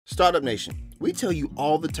Startup Nation, we tell you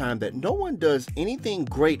all the time that no one does anything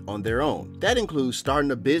great on their own. That includes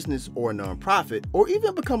starting a business or a nonprofit, or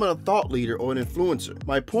even becoming a thought leader or an influencer.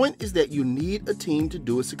 My point is that you need a team to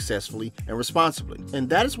do it successfully and responsibly. And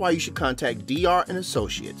that is why you should contact DR and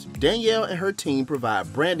Associates. Danielle and her team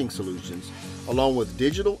provide branding solutions, along with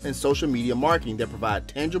digital and social media marketing that provide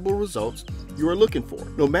tangible results you are looking for.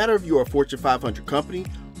 No matter if you are a Fortune 500 company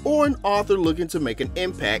or an author looking to make an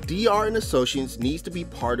impact, DR and Associates needs to be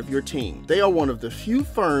part of your team. They are one of the few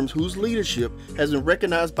firms whose leadership has been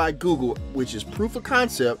recognized by Google, which is proof of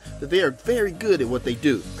concept that they are very good at what they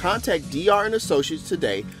do. Contact DR and Associates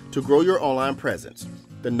today to grow your online presence.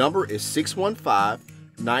 The number is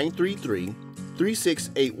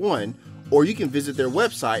 615-933-3681, or you can visit their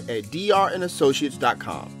website at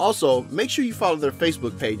drandassociates.com. Also, make sure you follow their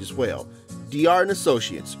Facebook page as well. DR and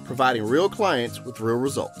Associates, providing real clients with real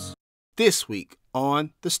results. This week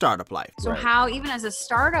on The Startup Life. So how, even as a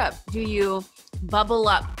startup, do you bubble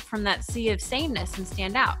up from that sea of sameness and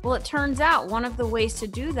stand out? Well, it turns out one of the ways to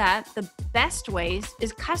do that, the best ways,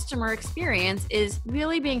 is customer experience, is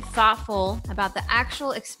really being thoughtful about the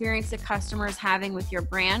actual experience the customer is having with your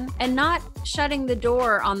brand and not shutting the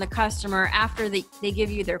door on the customer after they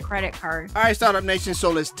give you their credit card. All right, Startup Nation,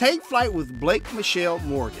 so let's take flight with Blake Michelle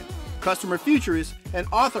Morgan, customer futurist and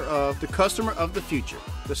author of The Customer of the Future.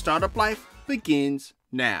 The Startup Life begins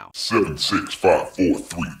now. 7, 6, 5, 4,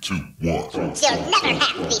 3, 2, 1. You'll never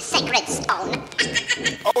have the sacred stone.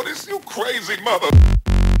 Oh, this you crazy mother.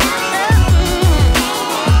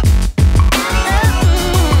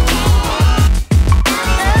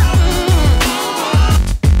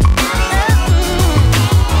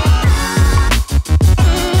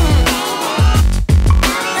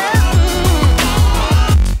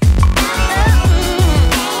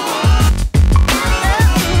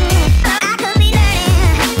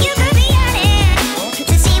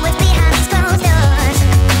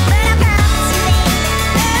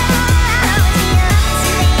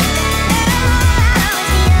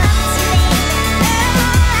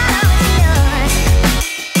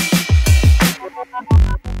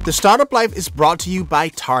 The Startup Life is brought to you by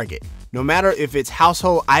Target. No matter if it's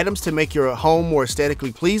household items to make your home more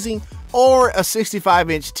aesthetically pleasing or a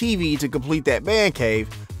 65-inch TV to complete that man cave,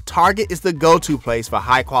 Target is the go-to place for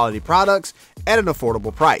high-quality products at an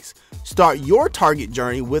affordable price. Start your Target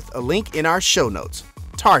journey with a link in our show notes.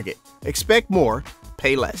 Target. Expect more,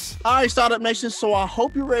 pay less. All right, Startup Nation, so I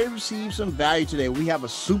hope you're ready to receive some value today. We have a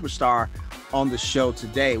superstar on the show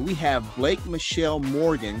today. We have Blake Michelle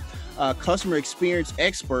Morgan, customer experience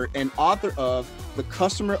expert and author of The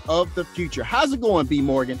Customer of the Future. How's it going, B.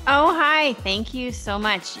 Morgan? Oh, hi. Thank you so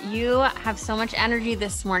much. You have so much energy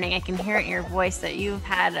this morning. I can hear it in your voice that you've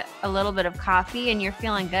had a little bit of coffee and you're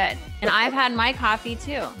feeling good. And I've had my coffee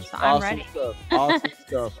too, so I'm ready. Awesome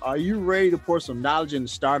stuff. Are you ready to pour some knowledge in the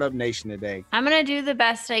Startup Nation today? I'm going to do the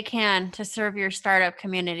best I can to serve your startup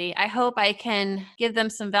community. I hope I can give them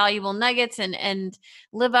some valuable nuggets and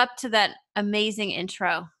live up to that amazing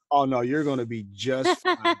intro. Oh, no, you're going to be just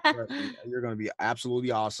fine. You're going to be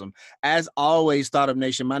absolutely awesome. As always, Startup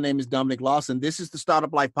Nation, my name is Dominic Lawson. This is the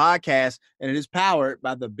Startup Life Podcast, and it is powered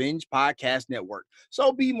by the Binge Podcast Network.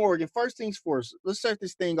 So, B. Morgan, first things first, let's start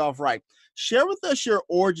this thing off right. Share with us your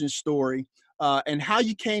origin story and how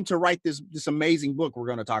you came to write this amazing book we're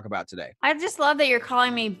going to talk about today. I just love that you're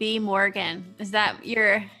calling me B. Morgan. Is that what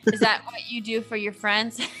you do for your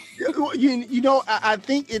friends? I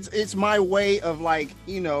think it's my way of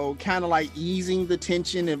kind of like easing the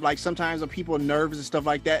tension of like sometimes people are nervous and stuff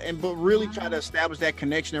like that, but really try to establish that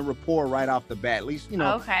connection and rapport right off the bat. At least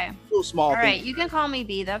Okay. Little small. All right, you can call me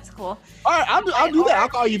B. That's cool. All right, I'll do that. I'll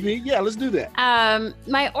call you B. Yeah, let's do that.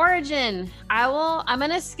 My origin. I'm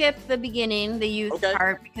gonna skip the beginning, the youth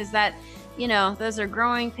part, because that. Those are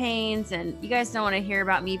growing pains, and you guys don't want to hear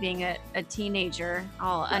about me being a teenager,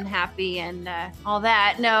 all unhappy and all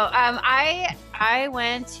that. No, I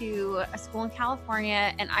went to a school in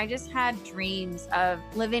California, and I just had dreams of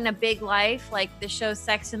living a big life, like the show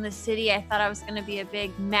Sex and the City. I thought I was going to be a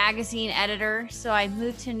big magazine editor, so I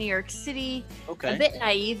moved to New York City a bit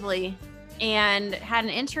naively. And had an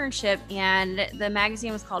internship, and the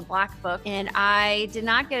magazine was called Black Book, and I did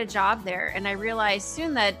not get a job there. And I realized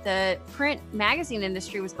soon that the print magazine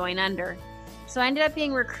industry was going under. So I ended up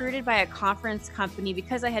being recruited by a conference company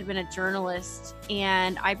because I had been a journalist,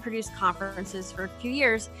 and I produced conferences for a few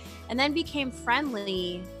years, and then became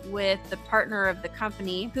friendly with the partner of the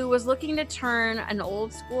company who was looking to turn an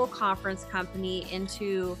old school conference company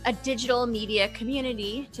into a digital media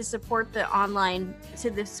community to support the offline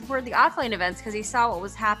events, because he saw what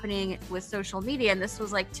was happening with social media. And this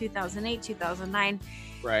was like 2008, 2009.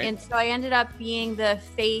 Right. And so I ended up being the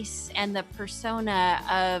face and the persona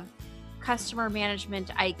of customer management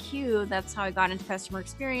IQ. That's how I got into customer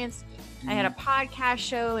experience. I had a podcast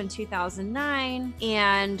show in 2009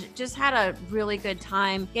 and just had a really good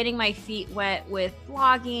time getting my feet wet with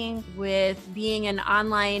blogging, with being an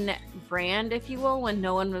online brand, if you will, when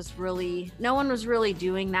no one was really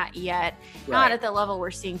doing that yet. Right. Not at the level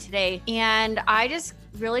we're seeing today. And I just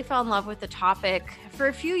really fell in love with the topic. For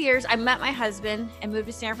a few years, I met my husband and moved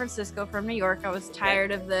to San Francisco from New York. I was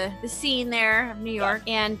tired of the scene there of New York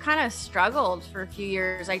and kind of struggled for a few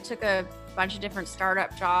years. I took a bunch of different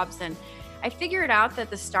startup jobs, and I figured out that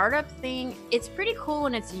the startup thing, it's pretty cool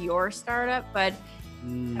when it's your startup, but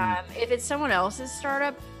if it's someone else's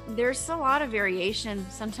startup, there's a lot of variation.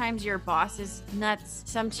 Sometimes your boss is nuts.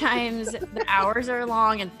 Sometimes the hours are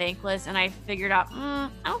long and thankless. And I figured out, I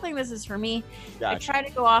don't think this is for me. Gotcha. I tried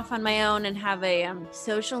to go off on my own and have a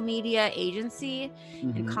social media agency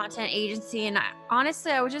and content agency. And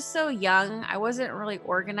honestly, I was just so young. I wasn't really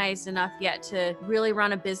organized enough yet to really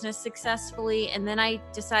run a business successfully. And then I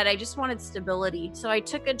decided I just wanted stability. So I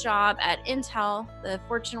took a job at Intel, the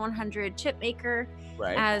Fortune 100 chip maker,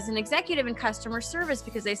 as an executive in customer service,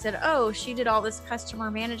 because they said, oh, she did all this customer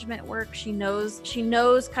management work. She knows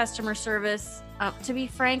customer service. To be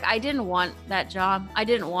frank, I didn't want that job. I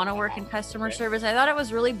didn't want to work in customer service. I thought it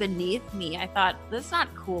was really beneath me. I thought, that's not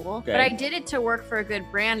cool. Okay. But I did it to work for a good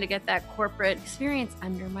brand, to get that corporate experience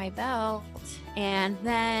under my belt. And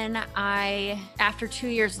then after 2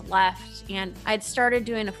 years left, and I'd started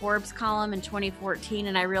doing a Forbes column in 2014,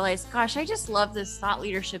 and I realized, gosh, I just love this thought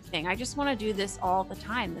leadership thing. I just want to do this all the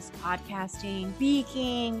time, this podcasting,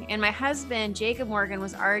 speaking. And my husband, Jacob Morgan,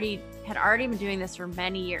 had already been doing this for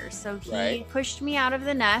many years. So he pushed me out of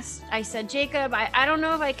the nest. I said, Jacob, I don't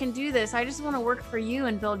know if I can do this. I just want to work for you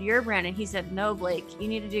and build your brand. And he said, no, Blake, you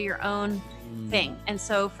need to do your own thing. And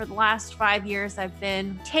so for the last 5 years, I've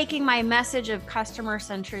been taking my message of customer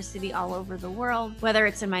centricity all over the world, whether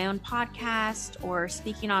it's in my own podcast or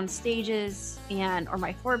speaking on stages or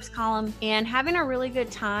my Forbes column, and having a really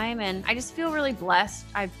good time. And I just feel really blessed.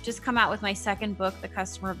 I've just come out with my second book, The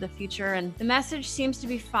Customer of the Future, and the message seems to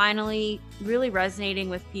be finally really resonating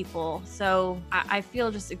with people. So I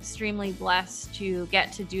feel just extremely blessed to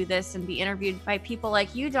get to do this and be interviewed by people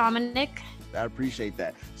like you, Dominic. I appreciate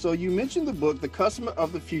that. So you mentioned the book, The Customer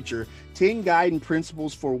of the Future, 10 Guiding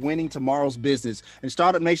Principles for Winning Tomorrow's Business. And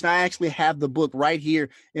Startup Nation, I actually have the book right here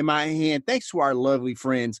in my hand, thanks to our lovely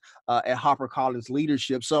friends at HarperCollins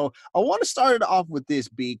Leadership. So I want to start it off with this,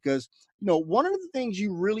 B, because one of the things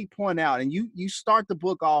you really point out, and you start the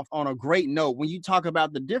book off on a great note when you talk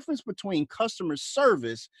about the difference between customer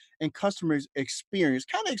service and customer experience.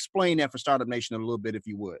 Kind of explain that for Startup Nation a little bit, if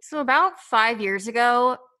you would. So about 5 years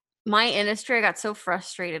ago, my industry, I got so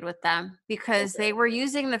frustrated with them because they were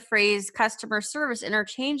using the phrase customer service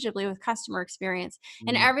interchangeably with customer experience.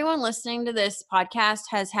 And everyone listening to this podcast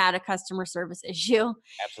has had a customer service issue.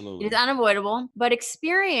 Absolutely. It's unavoidable. But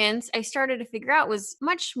experience, I started to figure out, was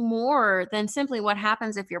much more than simply what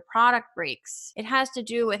happens if your product breaks. It has to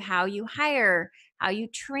do with how you hire, how you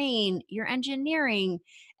train, your engineering,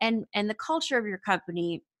 and the culture of your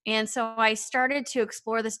company. And so I started to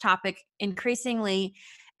explore this topic increasingly,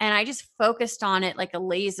 and I just focused on it like a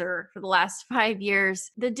laser for the last 5 years.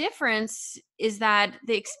 The difference is that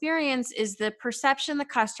the experience is the perception the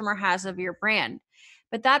customer has of your brand.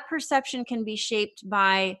 But that perception can be shaped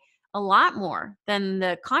by a lot more than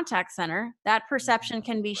the contact center. That perception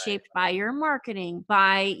can be shaped by your marketing,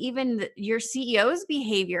 by even your CEO's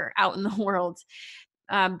behavior out in the world,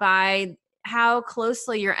 by how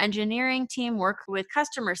closely your engineering team work with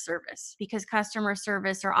customer service, because customer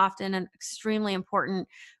service are often an extremely important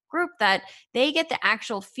group that they get the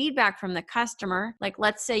actual feedback from the customer. Like,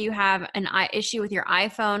 let's say you have an issue with your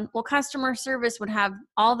iPhone. Well, customer service would have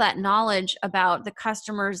all that knowledge about the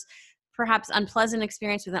customer's perhaps unpleasant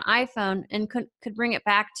experience with an iPhone, and could bring it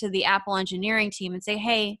back to the Apple engineering team and say,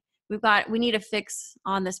 hey, we need a fix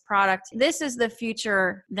on this product. This is the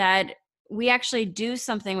future, that we actually do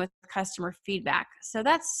something with customer feedback. So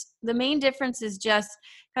that's the main difference, is just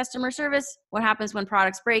customer service, what happens when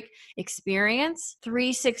products break, experience,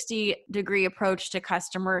 360-degree approach to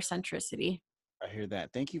customer centricity. hear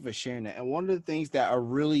that. Thank you for sharing that. And one of the things that I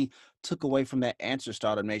really took away from that answer,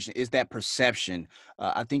 Startup Nation, is that perception.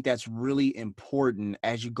 I think that's really important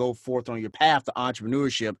as you go forth on your path to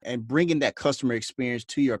entrepreneurship and bringing that customer experience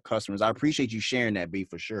to your customers. I appreciate you sharing that, B,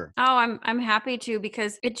 for sure. Oh, I'm happy to,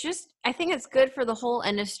 because I think it's good for the whole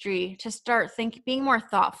industry to start being more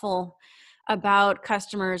thoughtful about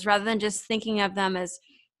customers rather than just thinking of them as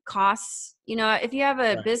costs. If you have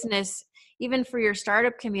a business, even for your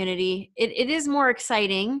startup community, it is more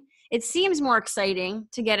exciting. It seems more exciting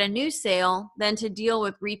to get a new sale than to deal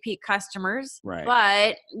with repeat customers. Right.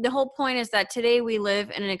 But the whole point is that today we live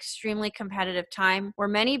in an extremely competitive time where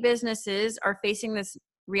many businesses are facing this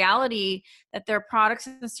reality that their products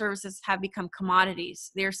and services have become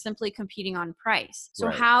commodities. They're simply competing on price. So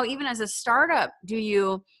how, even as a startup, do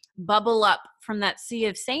you bubble up from that sea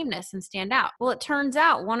of sameness and stand out? Well, it turns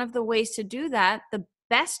out one of the ways to do that, the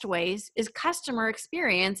best ways, is customer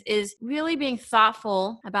experience, is really being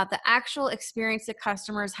thoughtful about the actual experience the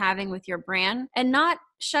customer is having with your brand and not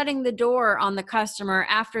shutting the door on the customer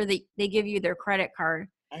after they give you their credit card.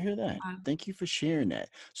 I hear that. Thank you for sharing that.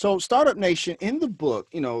 So Startup Nation, in the book,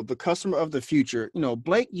 the customer of the future,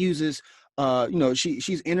 Blake uses,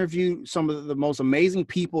 she's interviewed some of the most amazing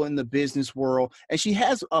people in the business world, and she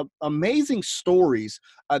has amazing stories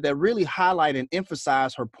that really highlight and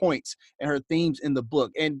emphasize her points and her themes in the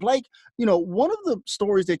book. And Blake, one of the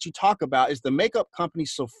stories that you talk about is the makeup company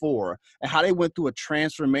Sephora and how they went through a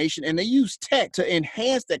transformation and they use tech to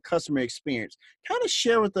enhance that customer experience. Kind of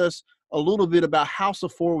share with us a little bit about how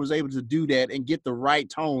Sephora was able to do that and get the right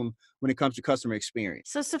tone when it comes to customer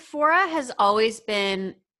experience. So Sephora has always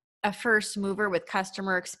been a first mover with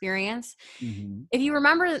customer experience. Mm-hmm. If you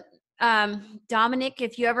remember, Dominic,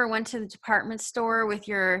 if you ever went to the department store with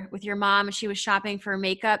your mom and she was shopping for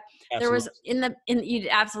makeup, absolutely. There was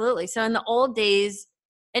absolutely. So in the old days,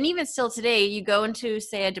 and even still today, you go into,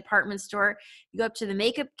 say, a department store, you go up to the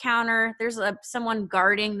makeup counter, there's someone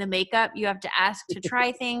guarding the makeup. You have to ask to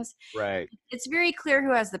try things. Right. It's very clear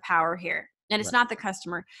who has the power here, and it's not the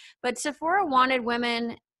customer. But Sephora wanted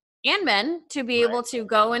women and men to be able to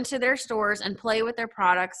go into their stores and play with their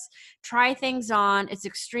products, try things on. It's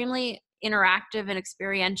extremely interactive and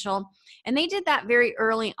experiential. And they did that very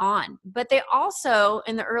early on. But they also,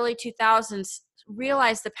 in the early 2000s,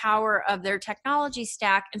 realized the power of their technology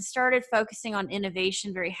stack and started focusing on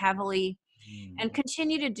innovation very heavily and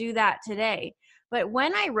continue to do that today. But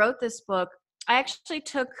when I wrote this book, I actually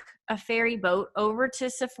took a ferry boat over to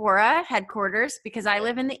Sephora headquarters because I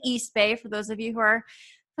live in the East Bay, for those of you who are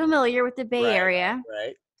familiar with the Bay Area.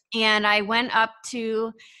 Right. And I went up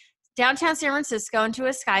to downtown San Francisco into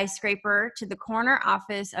a skyscraper to the corner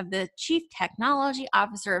office of the chief technology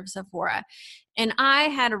officer of Sephora. And I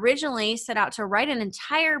had originally set out to write an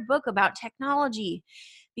entire book about technology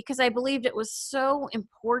because I believed it was so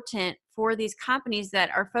important for these companies that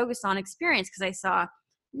are focused on experience, because I saw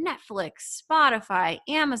Netflix, Spotify,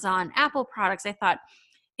 Amazon, Apple products. I thought,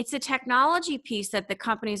 it's a technology piece that the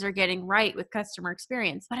companies are getting right with customer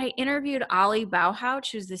experience. But I interviewed Ali Bauhaus,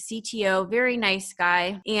 who's the CTO, very nice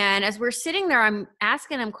guy. And as we're sitting there, I'm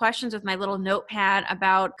asking him questions with my little notepad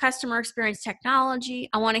about customer experience technology.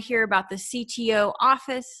 I want to hear about the CTO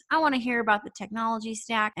office. I want to hear about the technology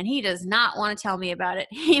stack. And he does not want to tell me about it.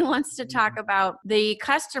 He wants to talk about the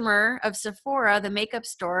customer of Sephora, the makeup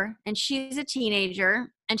store. And she's a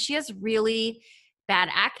teenager and she has really bad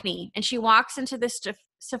acne. And she walks into this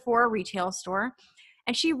Sephora retail store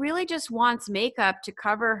and she really just wants makeup to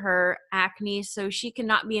cover her acne so she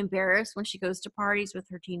cannot be embarrassed when she goes to parties with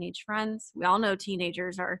her teenage friends. We all know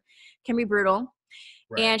teenagers can be brutal.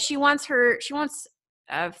 Right. And she wants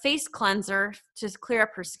a face cleanser to clear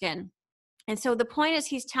up her skin. And so the point is,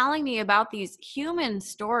 he's telling me about these human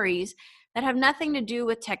stories that have nothing to do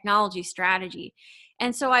with technology strategy.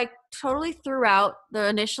 And so I totally threw out the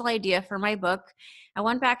initial idea for my book. I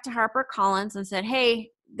went back to HarperCollins and said, hey,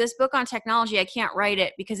 this book on technology, I can't write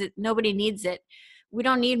it because nobody needs it. We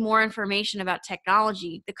don't need more information about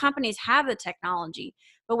technology. The companies have the technology,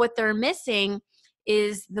 but what they're missing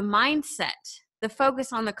is the mindset, the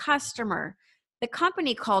focus on the customer, the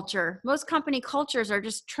company culture. Most company cultures are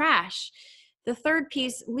just trash. The third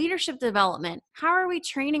piece, leadership development. How are we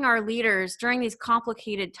training our leaders during these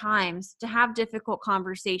complicated times to have difficult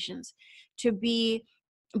conversations, to be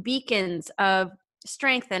beacons of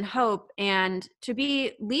strength and hope, and to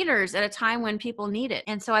be leaders at a time when people need it?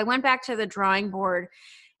 And so I went back to the drawing board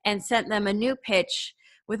and sent them a new pitch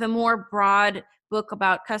with a more broad book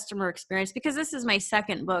about customer experience, because this is my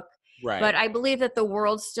second book. Right. But I believe that the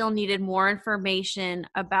world still needed more information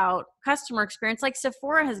about customer experience. Like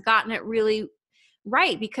Sephora has gotten it really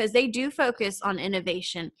right because they do focus on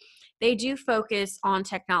innovation. they do focus on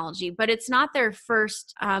technology, but it's not their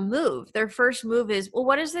first move. Their first move is, well,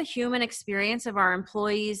 what is the human experience of our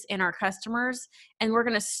employees and our customers? And we're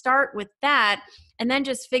going to start with that and then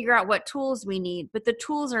just figure out what tools we need. But the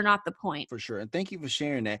tools are not the point. For sure. And thank you for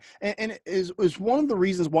sharing that. And it is one of the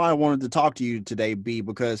reasons why I wanted to talk to you today, B,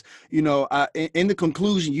 because, in the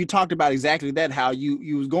conclusion, you talked about exactly that, how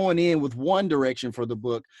you was going in with one direction for the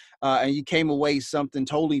book, and you came away something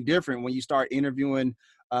totally different when you start interviewing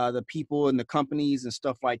the people and the companies and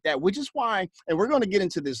stuff like that, which is why, and we're going to get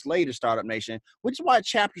into this later, Startup Nation, which is why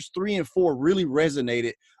chapters 3 and 4 really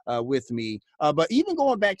resonated with me. But even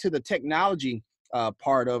going back to the technology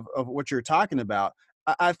part of what you're talking about,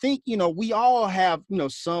 I think, we all have,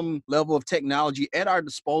 some level of technology at our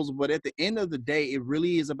disposal, but at the end of the day, it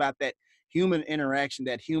really is about that human interaction,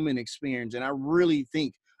 that human experience. And I really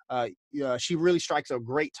think she really strikes a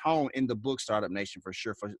great tone in the book, Startup Nation, for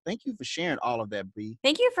sure. Thank you for sharing all of that, B.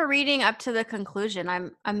 Thank you for reading up to the conclusion.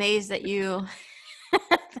 I'm amazed that you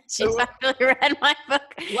she's actually read my book.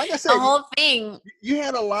 Like I said, the whole thing. You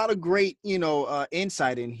had a lot of great,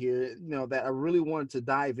 insight in here, that I really wanted to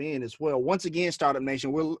dive in as well. Once again, Startup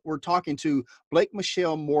Nation, we're talking to Blake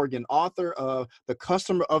Michelle Morgan, author of The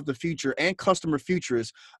Customer of the Future and Customer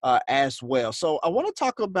Futurist as well. So I want to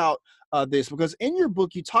talk about this because in your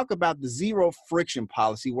book, you talk about the zero friction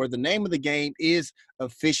policy, where the name of the game is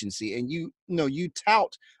efficiency. And you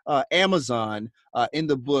tout Amazon in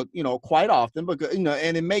the book, quite often, because,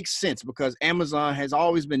 and it makes sense because Amazon has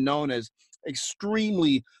always been known as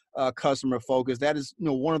extremely customer focused. That is,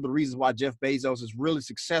 one of the reasons why Jeff Bezos is really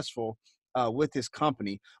successful with his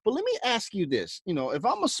company. But let me ask you this, if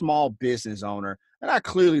I'm a small business owner and I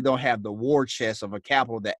clearly don't have the war chest of a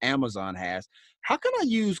capital that Amazon has, how can I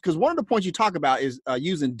use, because one of the points you talk about is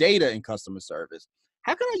using data in customer service.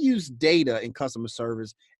 How can I use data in customer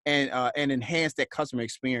service and enhance that customer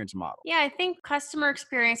experience model? Yeah, I think customer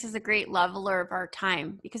experience is a great leveler of our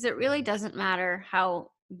time because it really doesn't matter how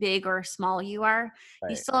big or small you are. Right.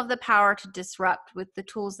 You still have the power to disrupt with the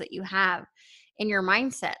tools that you have in your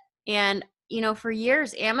mindset. And, for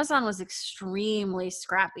years, Amazon was extremely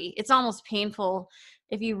scrappy. It's almost painful.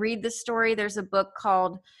 If you read the story, there's a book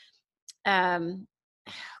called,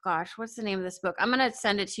 what's the name of this book? I'm going to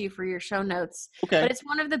send it to you for your show notes. Okay. But it's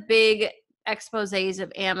one of the big exposés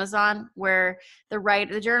of Amazon where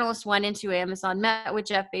the journalist went into Amazon, met with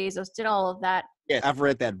Jeff Bezos, did all of that. Yeah, I've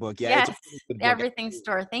read that book. Yeah, yes, it's a the Everything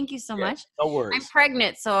Store. Thank you so much. No worries. I'm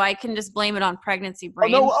pregnant, so I can just blame it on pregnancy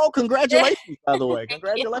brain. Congratulations, by the way.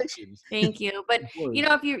 Congratulations. Thank you. But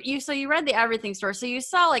you read the Everything Store, so you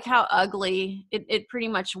saw like how ugly it pretty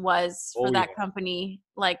much was for that company,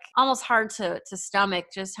 like almost hard to stomach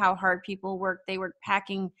just how hard people worked. They were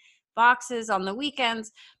packing boxes on the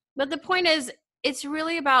weekends. But the point is, it's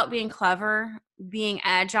really about being clever, being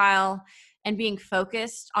agile, and being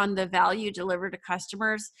focused on the value delivered to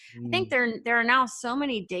customers. I think there are now so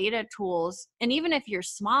many data tools. And even if you're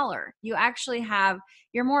smaller, you're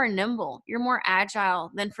more nimble, you're more agile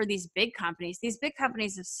than for these big companies. These big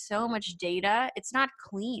companies have so much data. It's not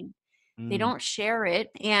clean. They don't share it.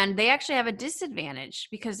 And they actually have a disadvantage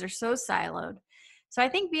because they're so siloed. So I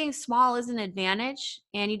think being small is an advantage,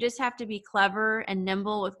 and you just have to be clever and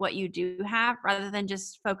nimble with what you do have rather than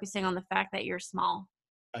just focusing on the fact that you're small.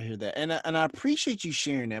 I hear that. And I appreciate you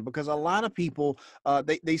sharing that because a lot of people,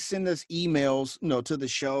 they send us emails, to the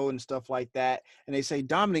show and stuff like that. And they say,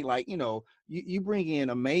 Dominic, like, you bring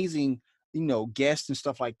in amazing, guests and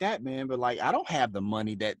stuff like that, man. But like, I don't have the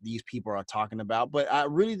money that these people are talking about. But I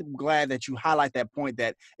really am glad that you highlight that point,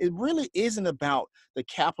 that it really isn't about the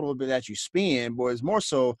capital that you spend, but it's more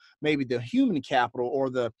so maybe the human capital or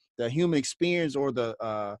the human experience or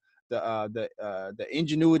the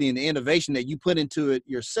ingenuity and the innovation that you put into it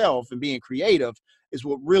yourself and being creative is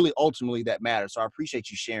what really ultimately that matters. So I appreciate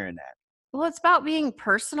you sharing that. Well, it's about being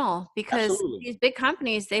personal because Absolutely. these big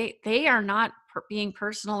companies, they are not being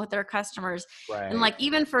personal with their customers. Right. And like,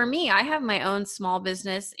 even for me, I have my own small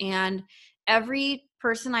business, and every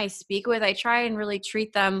person I speak with, I try and really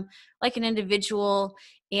treat them like an individual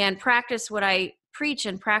and practice what I preach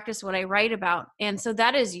and practice what I write about. And so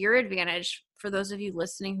that is your advantage. For those of you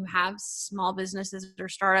listening who have small businesses or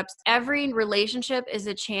startups, every relationship is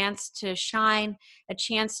a chance to shine, a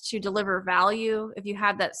chance to deliver value if you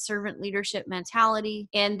have that servant leadership mentality.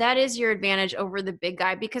 And that is your advantage over the big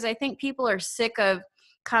guy, because I think people are sick of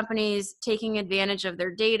companies taking advantage of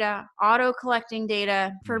their data, auto collecting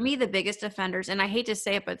data. For me, the biggest offenders, and I hate to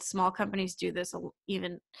say it, but small companies do this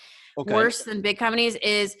even worse than big companies,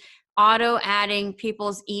 is auto adding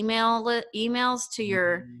people's emails to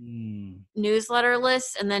your newsletter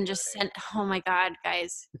list and then just send. Oh my God,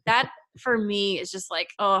 guys, that for me is just like,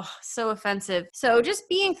 oh, so offensive. So just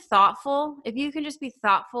being thoughtful, if you can just be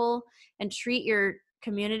thoughtful and treat your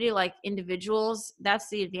community like individuals, that's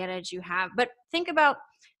the advantage you have. But think about,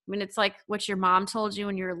 I mean, it's like what your mom told you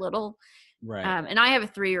when you were little. Right. And I have a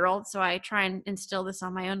 3-year-old, so I try and instill this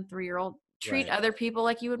on my own 3-year-old. Treat Right. other people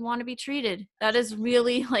like you would want to be treated. That is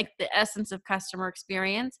really like the essence of customer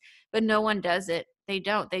experience, but no one does it. They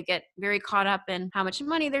don't. They get very caught up in how much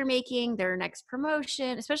money they're making, their next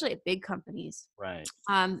promotion, especially at big companies, Right.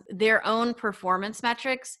 their own performance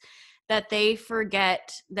metrics, that they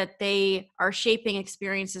forget that they are shaping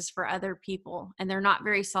experiences for other people, and they're not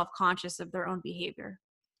very self-conscious of their own behavior.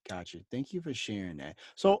 Gotcha. Thank you for sharing that.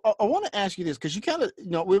 So I want to ask you this because you kind of,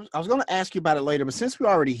 I was going to ask you about it later, but since we're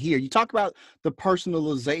already here, you talk about the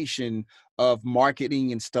personalization of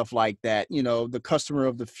marketing and stuff like that, the customer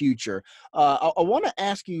of the future. I want to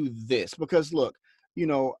ask you this because look,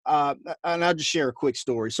 and I'll just share a quick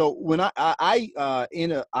story. So when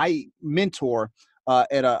I mentor at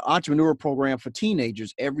an entrepreneur program for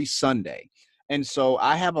teenagers every Sunday. And so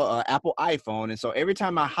I have a Apple iPhone. And so every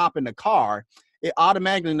time I hop in the car, it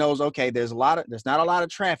automatically knows, okay, there's not a lot of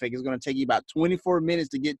traffic. It's going to take you about 24 minutes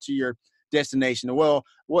to get to your destination. Well,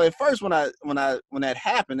 at first when that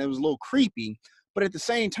happened, it was a little creepy, but at the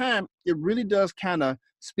same time, it really does kind of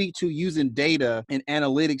speak to using data and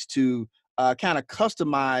analytics to kind of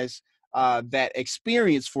customize that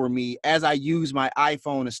experience for me as I use my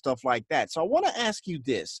iPhone and stuff like that. So I want to ask you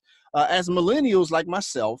this, as millennials like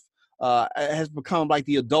myself, has become like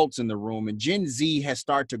the adults in the room, and Gen Z has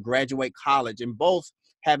started to graduate college, and both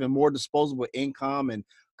having more disposable income, and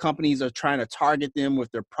companies are trying to target them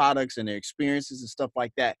with their products and their experiences and stuff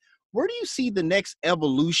like that. Where do you see the next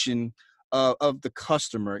evolution of the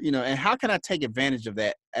customer, and how can I take advantage of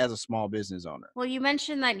that as a small business owner? Well, you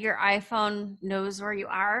mentioned that your iPhone knows where you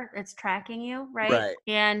are. It's tracking you, right? Right.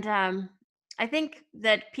 And I think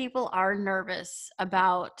that people are nervous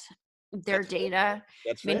about their That's fair. data.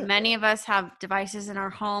 That's I mean, fair. many of us have devices in our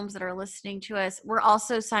homes that are listening to us. We're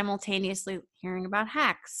also simultaneously hearing about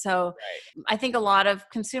hacks. So Right. I think a lot of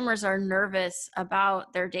consumers are nervous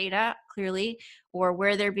about their data, clearly, or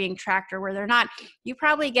where they're being tracked or where they're not. You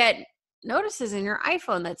probably get notices in your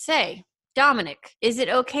iPhone that say, Dominic, is it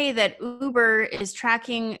okay that Uber is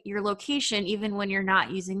tracking your location even when you're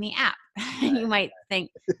not using the app? You might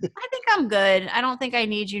think, I think I'm good. I don't think I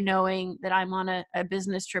need you knowing that I'm on a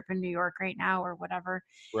business trip in New York right now or whatever.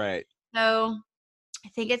 Right. So I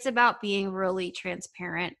think it's about being really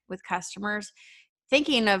transparent with customers,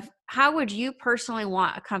 thinking of how would you personally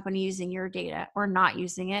want a company using your data or not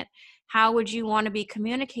using it? How would you want to be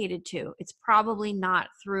communicated to? It's probably not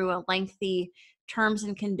through a lengthy terms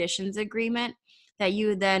and conditions agreement that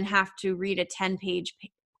you then have to read a 10-page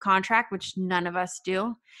contract, which none of us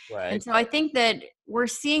do. And Right. so I think that we're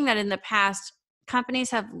seeing that in the past, companies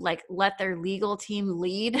have like let their legal team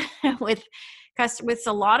lead with with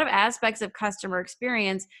a lot of aspects of customer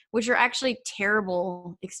experience, which are actually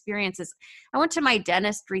terrible experiences. I went to my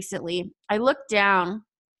dentist recently. I looked down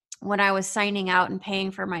when I was signing out and paying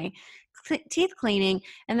for my teeth cleaning,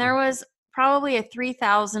 and there was probably a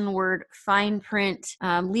 3,000 word fine print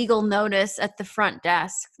legal notice at the front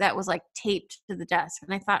desk that was like taped to the desk.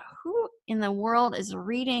 And I thought, who in the world is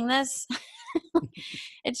reading this?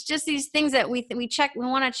 It's just these things that we check. We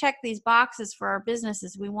want to check these boxes for our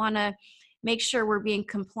businesses. We want to make sure we're being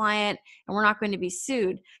compliant and we're not going to be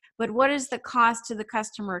sued. But what is the cost to the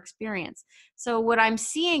customer experience? So what I'm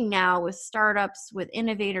seeing now with startups, with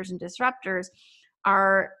innovators and disruptors,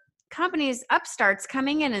 are companies, upstarts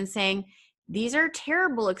coming in and saying, these are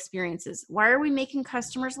terrible experiences. Why are we making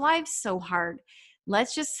customers' lives so hard?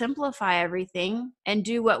 Let's just simplify everything and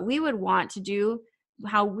do what we would want to do,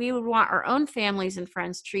 how we would want our own families and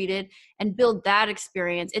friends treated, and build that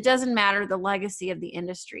experience. It doesn't matter the legacy of the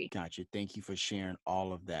industry. Gotcha. Thank you for sharing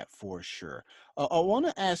all of that for sure. I want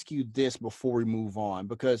to ask you this before we move on,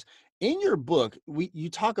 because in your book, you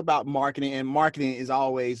talk about marketing, and marketing is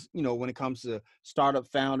always, when it comes to startup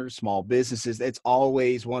founders, small businesses, it's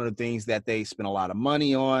always one of the things that they spend a lot of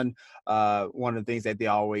money on. One of the things that they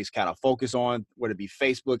always kind of focus on, whether it be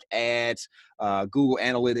Facebook ads, Google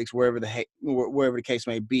Analytics, wherever the case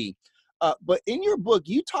may be. But in your book,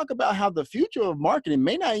 you talk about how the future of marketing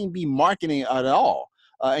may not even be marketing at all.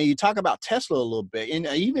 And you talk about Tesla a little bit, and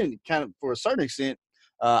even kind of for a certain extent,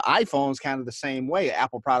 iPhones kind of the same way,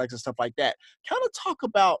 Apple products and stuff like that. Kind of talk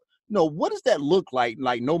about, what does that look like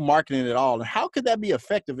no marketing at all, and how could that be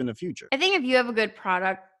effective in the future? I think if you have a good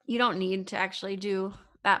product, you don't need to actually do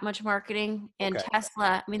that much marketing. And Okay.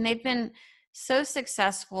 Tesla, I mean, they've been so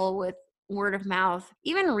successful with word of mouth.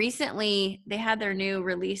 Even recently, they had their new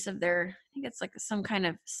release of I think it's like some kind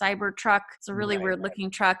of cyber truck. It's a really weird looking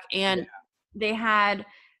truck. And they had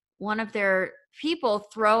one of their people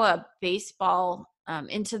throw a baseball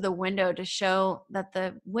into the window to show that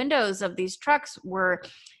the windows of these trucks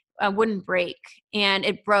wouldn't break, and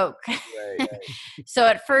it broke. Right. So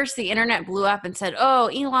at first the internet blew up and said, oh,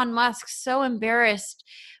 Elon Musk's so embarrassed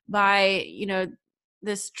by,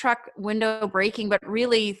 this truck window breaking, but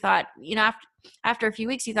really thought, after a few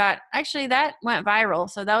weeks, he thought, actually that went viral.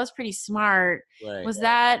 So that was pretty smart. Right. Was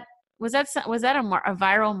that a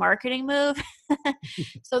viral marketing move?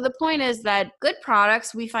 So the point is that good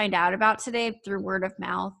products we find out about today through word of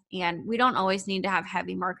mouth, and we don't always need to have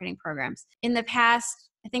heavy marketing programs. In the past,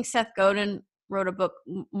 I think Seth Godin wrote a book,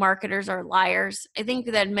 Marketers Are Liars. I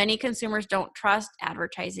think that many consumers don't trust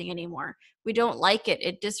advertising anymore. We don't like it.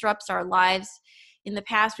 It disrupts our lives. In the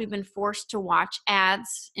past, we've been forced to watch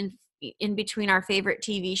ads in between our favorite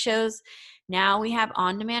TV shows. Now we have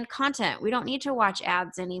on-demand content. We don't need to watch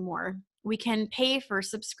ads anymore. We can pay for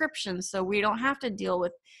subscriptions, so we don't have to deal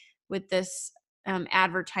with this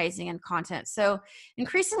advertising and content. So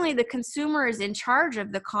increasingly, the consumer is in charge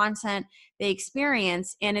of the content they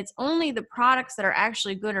experience, and it's only the products that are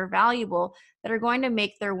actually good or valuable that are going to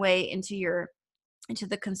make their way into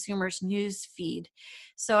the consumer's news feed.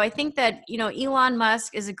 So I think that, Elon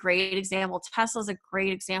Musk is a great example. Tesla is a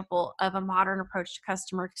great example of a modern approach to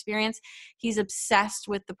customer experience. He's obsessed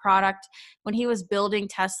with the product. When he was building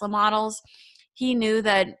Tesla models, he knew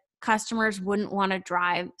that customers wouldn't want to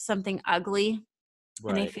drive something ugly.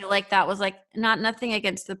 Right. And I feel like that was like nothing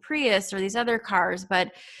against the Prius or these other cars,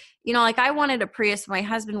 but like I wanted a Prius. My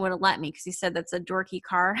husband wouldn't let me because he said that's a dorky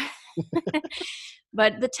car.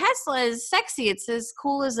 But the Tesla is sexy. It's as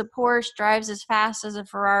cool as a Porsche, drives as fast as a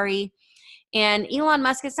Ferrari. And Elon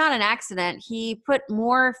Musk, it's not an accident. He put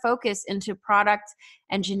more focus into product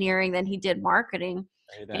engineering than he did marketing.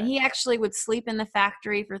 And he actually would sleep in the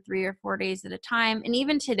factory for 3 or 4 days at a time. And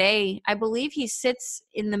even today, I believe he sits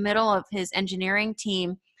in the middle of his engineering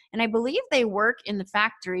team. And I believe they work in the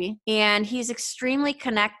factory. And he's extremely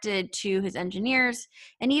connected to his engineers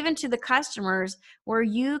and even to the customers, where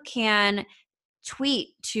you can tweet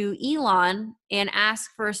to Elon and ask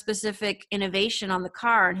for a specific innovation on the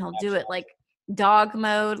car, and he'll do it, like dog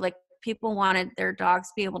mode. Like people wanted their dogs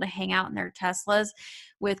to be able to hang out in their Teslas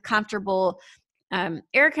with comfortable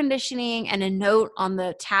air conditioning and a note on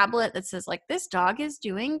the tablet that says like, this dog is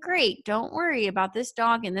doing great. Don't worry about this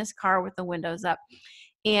dog in this car with the windows up.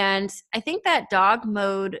 And I think that dog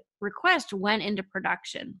mode request went into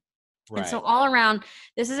production. Right. And so all around,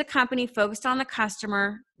 this is a company focused on the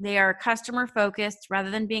customer. They are customer focused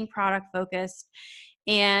rather than being product focused.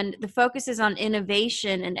 And the focus is on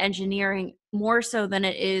innovation and engineering more so than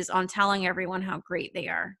it is on telling everyone how great they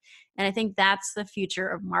are. And I think that's the future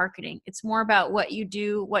of marketing. It's more about what you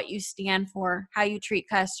do, what you stand for, how you treat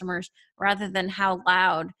customers, rather than how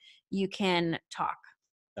loud you can talk.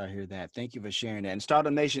 I hear that. Thank you for sharing that. And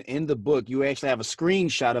Startup Nation, in the book, you actually have a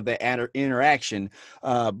screenshot of that interaction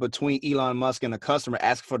between Elon Musk and a customer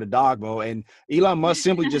asking for the dog bowl. And Elon Musk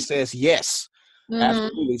simply just says, yes,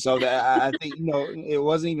 absolutely. So that I think, it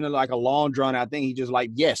wasn't even like a long drawn out thing. He just like,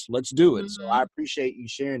 yes, let's do it. So I appreciate you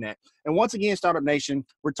sharing that. And once again, Startup Nation,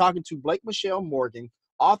 we're talking to Blake Michelle Morgan,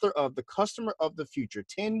 author of The Customer of the Future,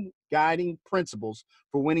 10 Guiding Principles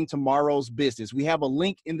for Winning Tomorrow's Business. We have a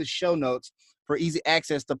link in the show notes for easy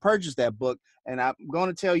access to purchase that book. And I'm going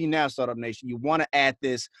to tell you now, Startup Nation, you want to add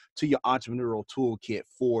this to your entrepreneurial toolkit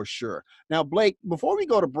for sure. Now, Blake, before we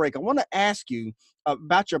go to break, I want to ask you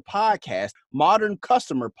about your podcast, Modern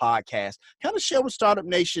Customer Podcast. Kind of share with Startup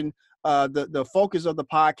Nation the focus of the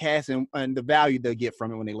podcast and the value they get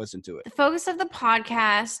from it when they listen to it. The focus of the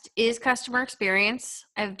podcast is customer experience.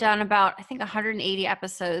 I've done about, I think, 180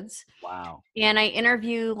 episodes. Wow. And I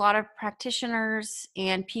interview a lot of practitioners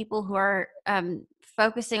and people who are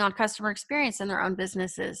focusing on customer experience in their own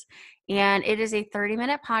businesses. And it is a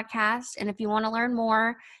 30-minute podcast. And if you want to learn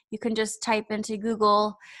more, you can just type into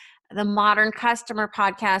Google the Modern Customer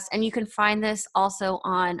Podcast, and you can find this also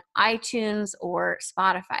on iTunes or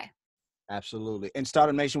Spotify. Absolutely. And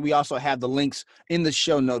Startup Nation, we also have the links in the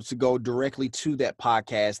show notes to go directly to that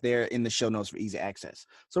podcast there in the show notes for easy access.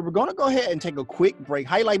 So we're going to go ahead and take a quick break.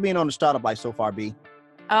 How you like being on the Startup Life so far, B?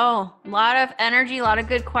 Oh, a lot of energy, a lot of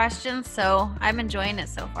good questions. So I'm enjoying it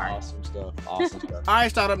so far. Awesome stuff. Awesome stuff. All right,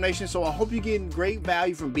 Startup Nation. So I hope you're getting great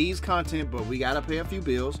value from B's content, but we got to pay a few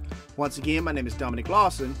bills. Once again, my name is Dominic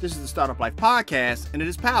Lawson. This is the Startup Life Podcast, and it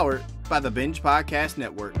is powered by the Binge Podcast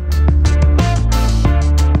Network.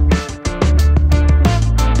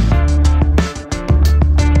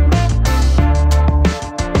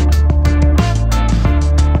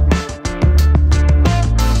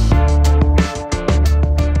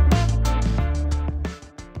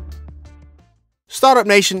 Startup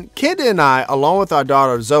Nation, Kenda and I, along with our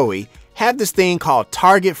daughter Zoe, have this thing called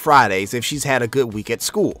Target Fridays if she's had a good week at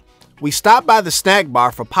school. We stop by the snack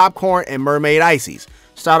bar for popcorn and mermaid ices.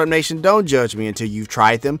 Startup Nation, don't judge me until you've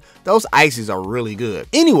tried them. Those ices are really good.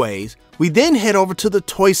 Anyways, we then head over to the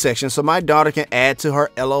toy section so my daughter can add to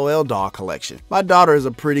her LOL doll collection. My daughter is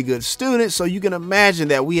a pretty good student, so you can imagine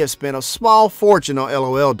that we have spent a small fortune on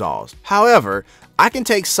LOL dolls. However, I can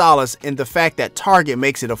take solace in the fact that Target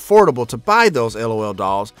makes it affordable to buy those LOL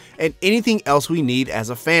dolls and anything else we need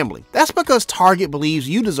as a family. That's because Target believes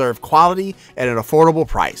you deserve quality at an affordable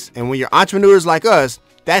price. And when you're entrepreneurs like us,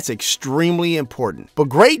 that's extremely important. But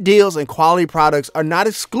great deals and quality products are not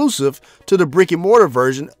exclusive to the brick and mortar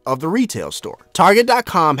version of the retail store.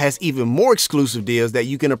 Target.com has even more exclusive deals that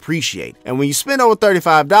you can appreciate. And when you spend over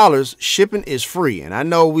 $35, shipping is free. And I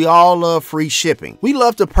know we all love free shipping. We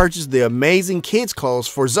love to purchase the amazing kids clothes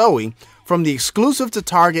for Zoe from the exclusive to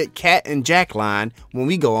Target Cat and Jack line when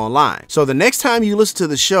we go online. So the next time you listen to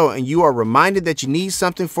the show and you are reminded that you need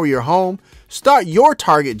something for your home, start your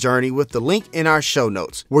Target journey with the link in our show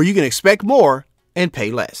notes, where you can expect more and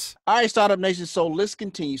pay less. All right, Startup Nation, so let's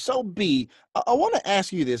continue. So B, I want to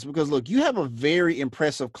ask you this because look, you have a very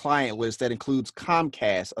impressive client list that includes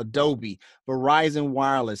Comcast, Adobe, Verizon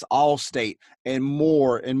Wireless, Allstate, and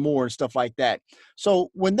more and stuff like that.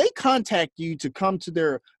 So when they contact you to come to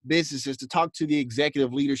their businesses to talk to the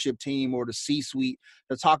executive leadership team or the C-suite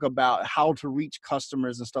to talk about how to reach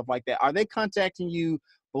customers and stuff like that, are they contacting you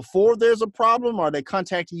before there's a problem? Or are they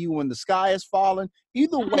contacting you when the sky is falling?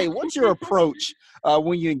 Either way, what's your approach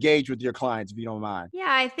when you engage with your clients, if you don't mind? Yeah,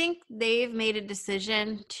 I think they've made a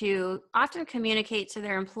decision to often communicate to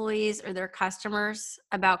their employees or their customers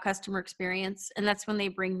about customer experience. And that's when they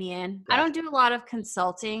bring me in. I don't do a lot of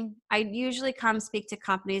consulting. I usually come speak to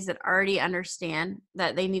companies that already understand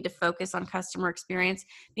that they need to focus on customer experience.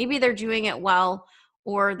 Maybe they're doing it well,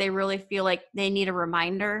 or they really feel like they need a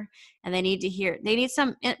reminder and they need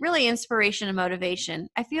some really inspiration and motivation.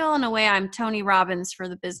 I feel in a way I'm Tony Robbins for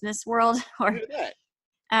the business world, or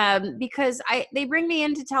because they bring me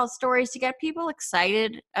in to tell stories to get people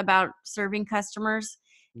excited about serving customers.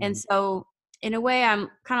 And so in a way, I'm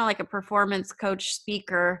kind of like a performance coach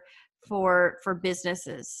speaker for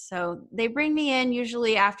businesses. So they bring me in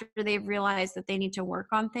usually after they've realized that they need to work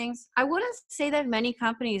on things. I wouldn't say that many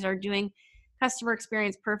companies are doing customer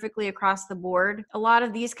experience perfectly across the board. A lot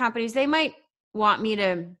of these companies, they might want me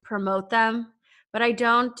to promote them, but I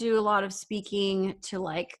don't do a lot of speaking to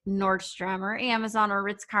like Nordstrom or Amazon or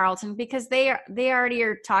Ritz-Carlton because they already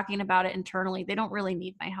are talking about it internally. They don't really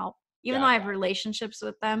need my help. Even though I have relationships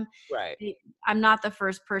with them, Right. I'm not the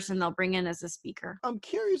first person they'll bring in as a speaker. I'm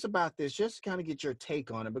curious about this, just to kind of get your take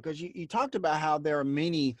on it, because you talked about how there are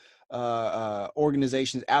many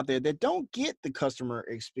organizations out there that don't get the customer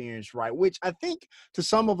experience right, which I think to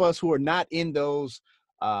some of us who are not in those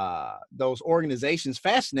organizations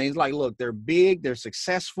fascinating. Like, look, they're big, they're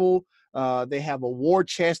successful, they have a war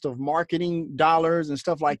chest of marketing dollars and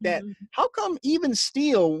stuff like that. How come even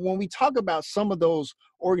still, when we talk about some of those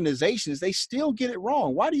organizations, they still get it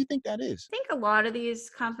wrong? Why do you think that is? I think a lot of these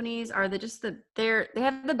companies are they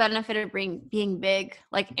have the benefit of being big,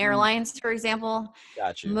 like airlines, for example.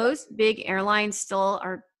 Got you. Most big airlines still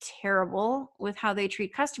are terrible with how they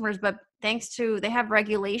treat customers, but thanks to they have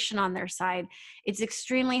regulation on their side, it's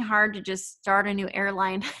extremely hard to just start a new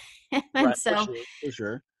airline. And Right, so for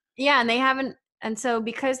sure. yeah, and so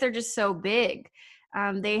because they're just so big,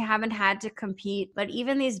 they haven't had to compete. But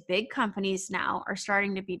even these big companies now are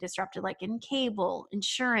starting to be disrupted, like in cable,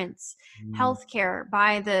 insurance, healthcare,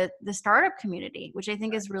 by the startup community, which I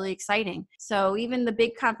think is really exciting. So even the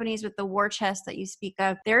big companies with the war chest that you speak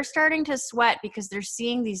of, they're starting to sweat because they're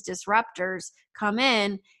seeing these disruptors come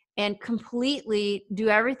in and completely do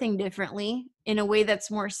everything differently in a way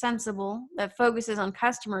that's more sensible, that focuses on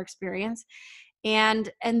customer experience.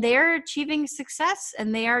 And they're achieving success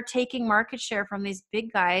and they are taking market share from these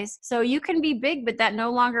big guys. So you can be big, but that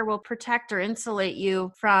no longer will protect or insulate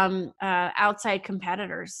you from outside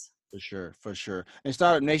competitors. For sure. And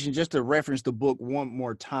Startup Nation, just to reference the book one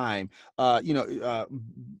more time,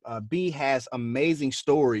 B has amazing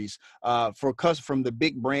stories from the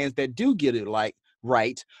big brands that do get it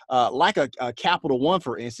right. Like a Capital One,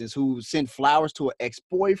 for instance, who sent flowers to an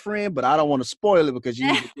ex-boyfriend, but I don't want to spoil it because you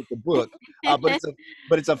need to get the book.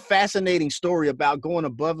 But it's a fascinating story about going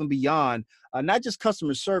above and beyond, not just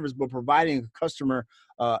customer service, but providing a customer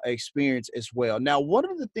experience as well. Now, one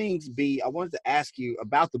of the things, B, I wanted to ask you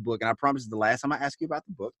about the book, and I promise it's the last time I ask you about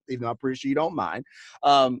the book, even though I'm pretty sure you don't mind.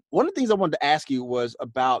 One of the things I wanted to ask you was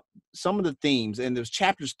about some of the themes, and there's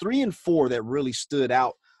chapters 3 and 4 that really stood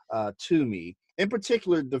out to me. in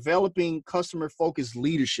particular, developing customer-focused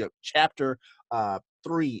leadership, chapter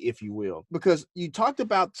 3, if you will, because you talked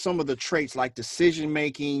about some of the traits like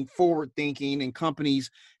decision-making, forward-thinking, and companies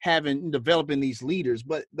developing these leaders.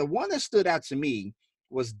 But the one that stood out to me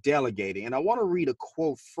was delegating. And I want to read a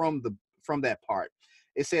quote from that part.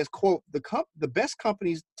 It says, quote, the best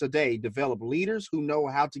companies today develop leaders who know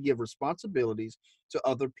how to give responsibilities to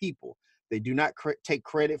other people. They do not take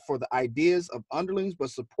credit for the ideas of underlings, but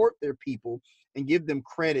support their people and give them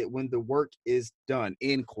credit when the work is done,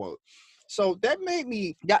 end quote. So that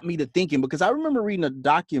got me to thinking, because I remember reading a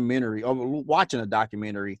documentary or watching a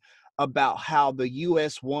documentary about how the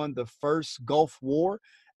U.S. won the first Gulf War,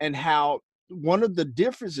 and how one of the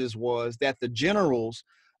differences was that the generals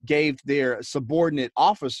gave their subordinate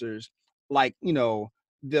officers, like,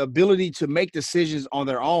 the ability to make decisions on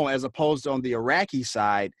their own, as opposed to on the Iraqi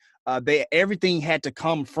side, everything had to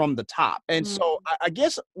come from the top. And so I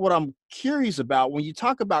guess what I'm curious about, when you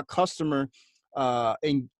talk about customer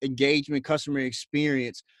engagement, customer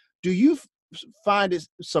experience, do you find it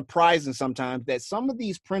surprising sometimes that some of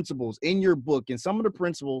these principles in your book and some of the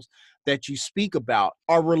principles that you speak about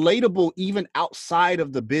are relatable even outside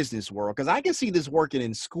of the business world? Because I can see this working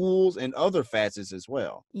in schools and other facets as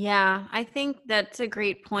well. Yeah, I think that's a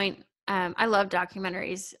great point. I love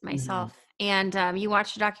documentaries myself. And you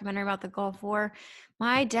watched a documentary about the Gulf War.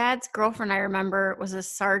 My dad's girlfriend, I remember, was a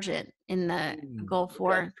sergeant in the Gulf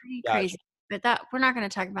War. Pretty Gotcha. crazy. But we're not going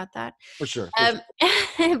to talk about that. For sure.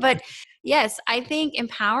 But yes, I think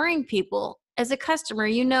empowering people as a customer,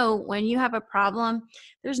 when you have a problem,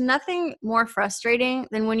 there's nothing more frustrating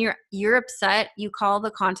than when you're upset, you call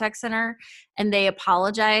the contact center and they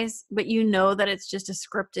apologize, but you know that it's just a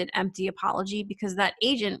scripted, empty apology because that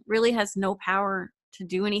agent really has no power to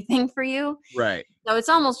do anything for you. Right. So it's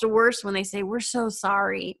almost worse when they say, we're so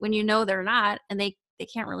sorry, when they're not, and they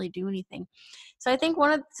can't really do anything. So I think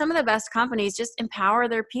some of the best companies just empower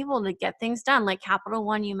their people to get things done. Like Capital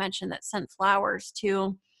One, you mentioned, that sent flowers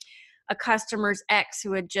to a customer's ex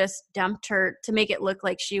who had just dumped her to make it look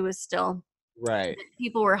like she was still, Right.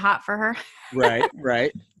 people were hot for her.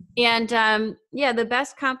 Right. And the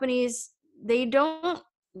best companies, they don't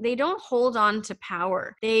hold on to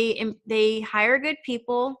power. They hire good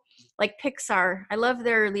people, like Pixar. I love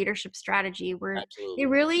their leadership strategy where Absolutely. they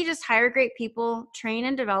really just hire great people, train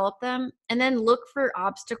and develop them, and then look for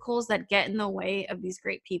obstacles that get in the way of these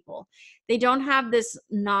great people. They don't have this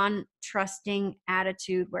non-trusting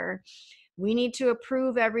attitude where we need to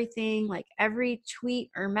approve everything, like every tweet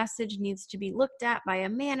or message needs to be looked at by a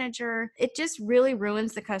manager. It just really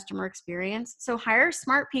ruins the customer experience. So hire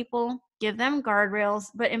smart people, give them guardrails,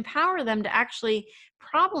 but empower them to actually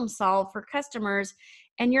problem solve for customers,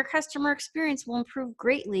 and your customer experience will improve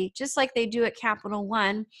greatly, just like they do at Capital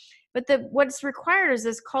One. But what's required is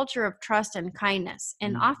this culture of trust and kindness,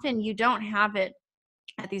 and often you don't have it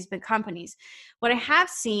at these big companies. What I have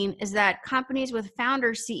seen is that companies with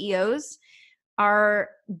founder CEOs are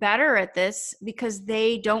better at this because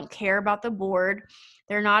they don't care about the board.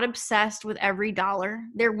 They're not obsessed with every dollar.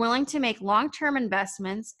 They're willing to make long-term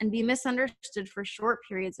investments and be misunderstood for short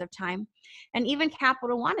periods of time. And even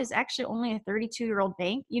Capital One is actually only a 32-year-old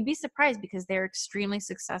bank. You'd be surprised because they're extremely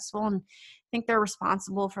successful, and I think they're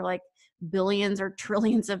responsible for like billions or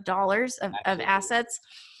trillions of dollars of assets.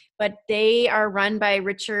 But they are run by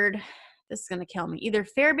Richard, this is going to kill me, either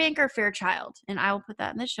Fairbank or Fairchild. And I will put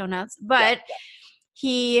that in the show notes. But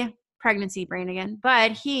he, pregnancy brain again,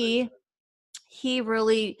 but he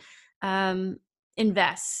really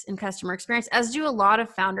invests in customer experience, as do a lot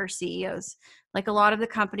of founder CEOs. Like a lot of the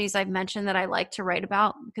companies I've mentioned that I like to write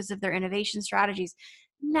about because of their innovation strategies,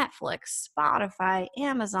 Netflix, Spotify,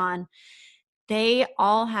 Amazon, they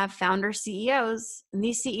all have founder CEOs, and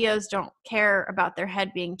these CEOs don't care about their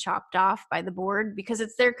head being chopped off by the board because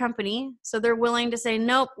it's their company. So they're willing to say,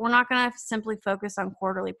 nope, we're not going to simply focus on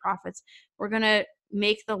quarterly profits. We're going to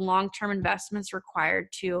make the long-term investments required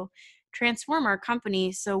to transform our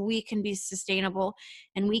company so we can be sustainable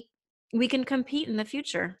and we can compete in the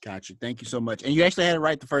future. Gotcha. Thank you so much. And you actually had it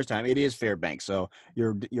right the first time. It is Fairbank. So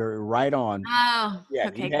you're right on. Oh, Yeah,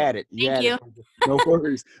 okay. you had it. Thank you. No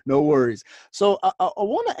worries. No worries. So I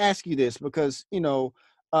want to ask you this because,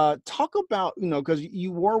 talk about, because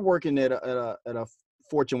you were working at a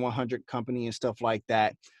Fortune 100 company and stuff like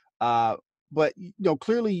that. But,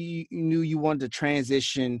 clearly you knew you wanted to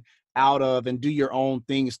transition out of and do your own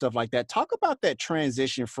thing and stuff like that. Talk about that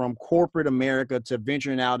transition from corporate America to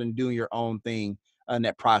venturing out and doing your own thing in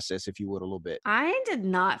that process, if you would, a little bit. I did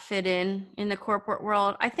not fit in the corporate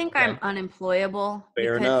world. I think Okay. I'm unemployable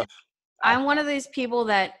Fair because enough. I'm one of these people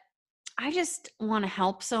that I just want to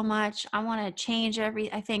help so much. I want to change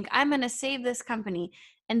I think I'm going to save this company.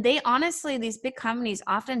 And they honestly, these big companies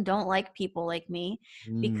often don't like people like me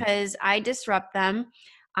Mm, because I disrupt them.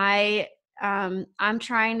 I I'm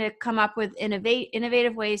trying to come up with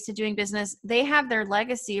innovative ways to doing business. They have their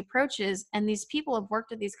legacy approaches, and these people have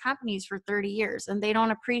worked at these companies for 30 years, and they don't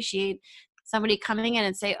appreciate somebody coming in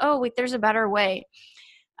and say, "Oh, wait, there's a better way."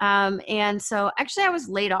 And so, actually, I was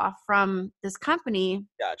laid off from this company,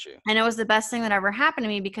 got you. and it was the best thing that ever happened to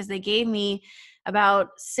me because they gave me about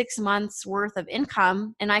 6 months worth of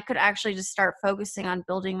income, and I could actually just start focusing on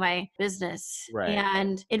building my business. Right.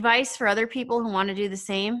 And advice for other people who want to do the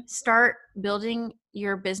same: start building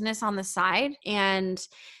your business on the side, and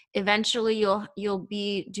eventually you'll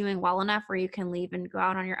be doing well enough where you can leave and go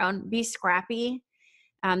out on your own. Be scrappy.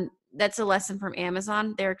 That's a lesson from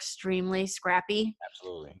Amazon. They're extremely scrappy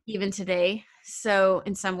Absolutely. even today. So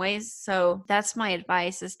in some ways, so that's my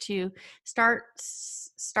advice, is to start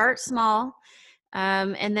small,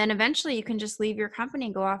 and then eventually you can just leave your company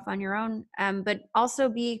and go off on your own. But also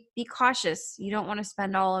be cautious. You don't want to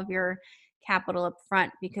spend all of your capital up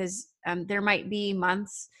front, because there might be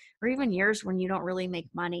months or even years when you don't really make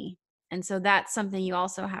money, and so that's something you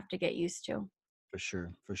also have to get used to. For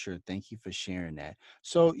sure, for sure. Thank you for sharing that.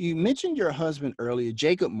 So you mentioned your husband earlier,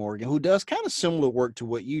 Jacob Morgan, who does kind of similar work to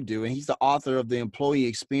what you do, and he's the author of the Employee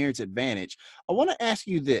Experience Advantage. I want to ask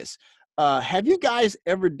you this. Have you guys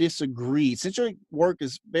ever disagreed, since your work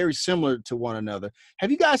is very similar to one another,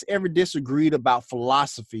 have you guys ever disagreed about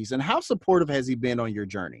philosophies, and how supportive has he been on your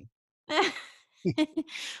journey?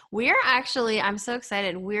 We're actually, I'm so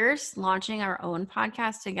excited. We're launching our own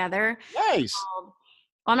podcast together. Nice. Well,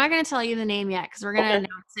 I'm not going to tell you the name yet because we're going to Okay.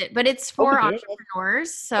 announce it, but it's Okay. for entrepreneurs. Okay.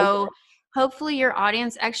 So hopefully your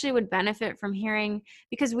audience actually would benefit from hearing,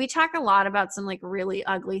 because we talk a lot about some like really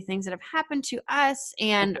ugly things that have happened to us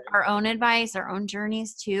and Okay. our own advice, our own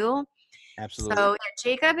journeys too. So Absolutely. yeah,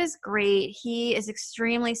 Jacob is great. He is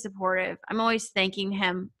extremely supportive. I'm always thanking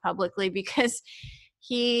him publicly because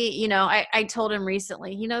I told him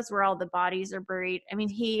recently, he knows where all the bodies are buried. I mean,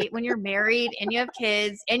 when you're married and you have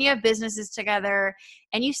kids and you have businesses together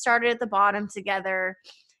and you started at the bottom together,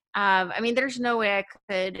 I mean, there's no way I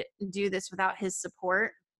could do this without his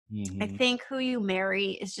support. I Hmm. think who you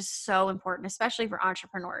marry is just so important, especially for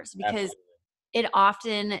entrepreneurs, because Absolutely. it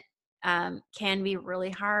often can be really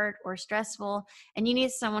hard or stressful, and you need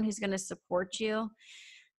someone who's going to support you.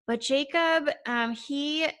 But Jacob,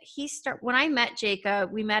 he start when I met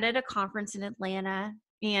Jacob, we met at a conference in Atlanta,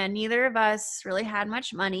 and neither of us really had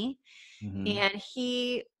much money. Hmm. And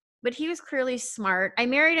but he was clearly smart. I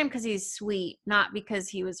married him because he's sweet, not because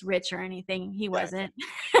he was rich or anything. He Gotcha. wasn't.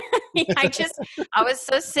 I was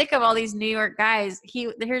so sick of all these New York guys.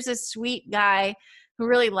 Here's a sweet guy who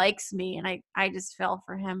really likes me, and I just fell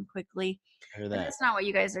for him quickly. I hear But that. that's not what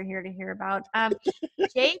you guys are here to hear about.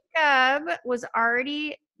 Jacob was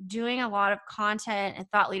already doing a lot of content and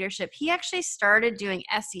thought leadership. He actually started doing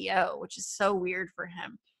SEO, which is so weird for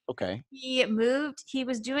him. Okay. He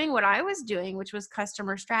was doing what I was doing, which was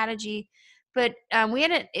customer strategy. But we had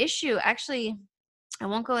an issue. Actually, I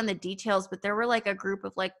won't go in the details, but there were like a group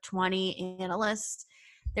of like 20 analysts.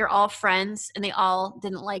 They're all friends and they all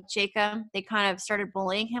didn't like Jacob. They kind of started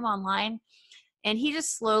bullying him online. And he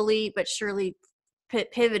just slowly but surely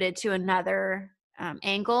pivoted to another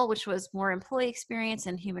angle, which was more employee experience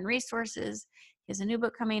and human resources. He has a new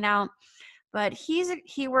book coming out, but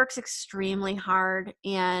he works extremely hard.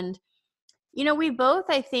 And we both,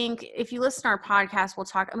 I think, if you listen to our podcast, we'll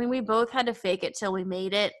talk. I mean, we both had to fake it till we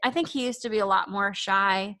made it. I think he used to be a lot more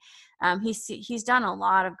shy. He's done a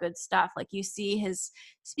lot of good stuff. Like you see his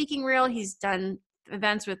speaking reel, he's done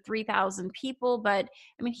events with 3,000 people, but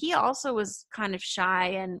I mean, he also was kind of shy,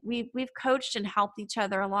 and we've coached and helped each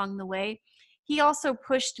other along the way. He also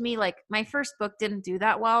pushed me. Like my first book didn't do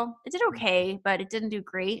that well. It did okay, but it didn't do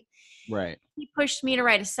great. Right. He pushed me to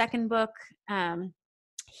write a second book.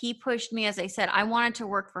 He pushed me, as I said, I wanted to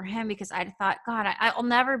work for him because I thought, God, I'll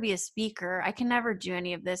never be a speaker. I can never do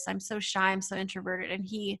any of this. I'm so shy. I'm so introverted. And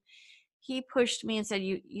he pushed me and said,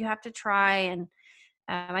 you have to try. And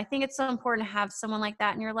I think it's so important to have someone like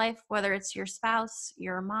that in your life, whether it's your spouse,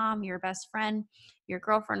 your mom, your best friend, your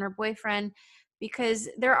girlfriend or boyfriend, because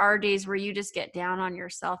there are days where you just get down on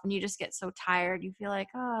yourself and you just get so tired. You feel like,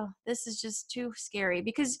 oh, this is just too scary,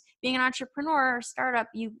 because being an entrepreneur or startup,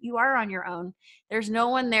 you are on your own. There's no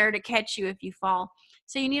one there to catch you if you fall.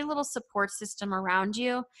 So you need a little support system around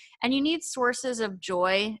you, and you need sources of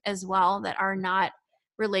joy as well that are not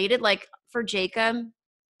related. Like for Jacob,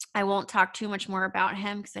 I won't talk too much more about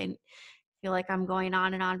him because I feel like I'm going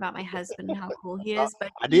on and on about my husband and how cool he Uh, is. But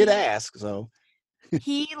I did ask, so.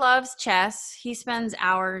 He loves chess. He spends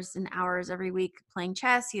hours and hours every week playing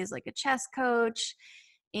chess. He is like a chess coach.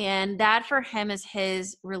 And that for him is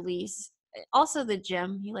his release. Also, the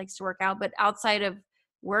gym. He likes to work out, but outside of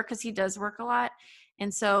work, because he does work a lot.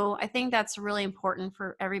 And so I think that's really important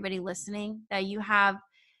for everybody listening, that you have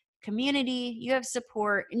community, you have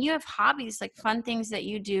support, and you have hobbies, like fun things that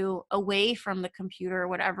you do away from the computer,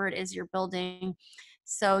 whatever it is you're building,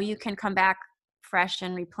 so you can come back fresh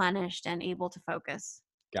and replenished and able to focus.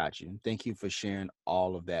 Got you. Thank you for sharing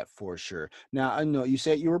all of that for sure. Now, I know you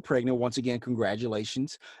said you were pregnant. Once again,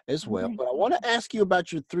 congratulations as well. Mhm. But I want to ask you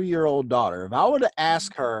about your 3-year-old daughter. If I were to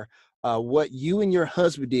ask her what you and your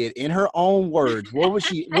husband did in her own words, what would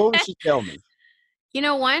she tell me?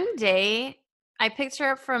 One day I picked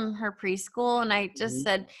her up from her preschool and I just Mhm.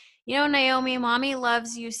 said, Naomi, mommy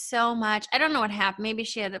loves you so much. I don't know what happened. Maybe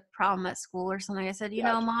she had a problem at school or something. I said,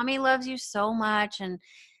 Got you. mommy loves you so much and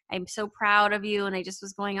I'm so proud of you. And I just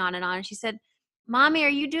was going on and on. And she said, Mommy, are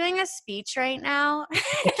you doing a speech right now?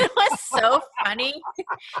 It was so funny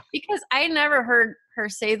because I never heard her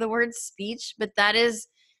say the word speech, but that is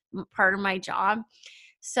part of my job.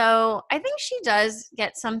 So I think she does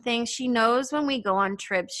get some things. She knows when we go on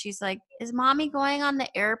trips, she's like, is mommy going on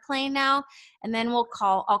the airplane now? And then I'll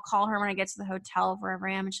call her when I get to the hotel wherever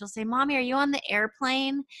I am. And she'll say, Mommy, are you on the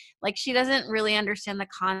airplane? Like she doesn't really understand the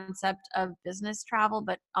concept of business travel,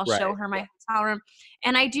 but I'll Right. show her my hotel room.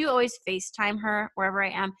 And I do always FaceTime her wherever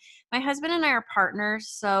I am. My husband and I are partners.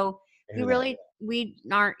 So I hear that. we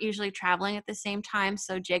aren't usually traveling at the same time.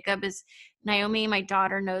 So Naomi, my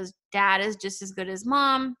daughter, knows dad is just as good as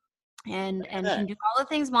mom and That. can do all the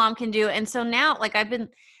things mom can do. And so now, like, I've been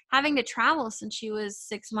having to travel since she was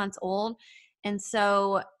 6 months old. And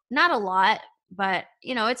so not a lot, but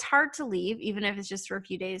it's hard to leave, even if it's just for a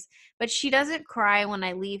few days. But she doesn't cry when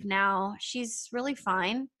I leave now. She's really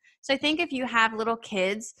fine. So I think if you have little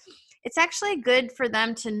kids, it's actually good for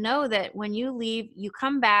them to know that when you leave, you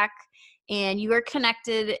come back and you are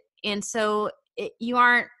connected. And so you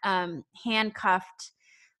aren't handcuffed.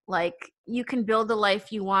 Like you can build the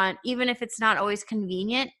life you want, even if it's not always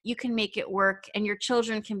convenient. You can make it work, and your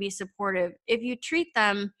children can be supportive if you treat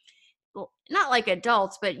them not like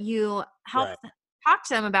adults, but you Right. talk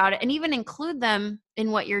to them about it, and even include them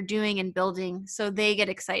in what you're doing and building, so they get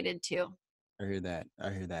excited too. I hear that.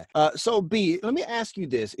 I hear that. So B, let me ask you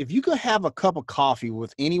this. If you could have a cup of coffee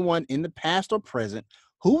with anyone in the past or present,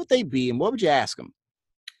 who would they be and what would you ask them?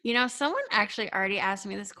 Someone actually already asked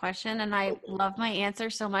me this question, and I love my answer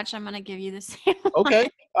so much. I'm going to give you the same one. Okay.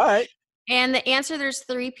 All right. And the answer, there's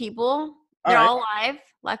 3 people. All They're right. all alive,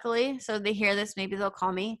 luckily. So they hear this, maybe they'll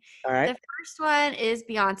call me. All right. The first one is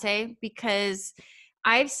Beyonce, because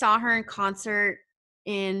I saw her in concert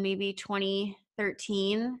in maybe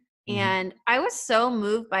 2013. Mhm. And I was so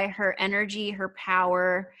moved by her energy, her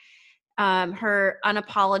power, her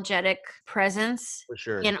unapologetic presence. For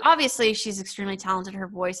sure. And obviously, she's extremely talented. Her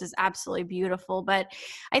voice is absolutely beautiful. But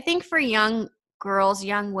I think for young girls,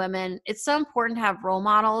 young women, it's so important to have role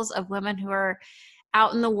models of women who are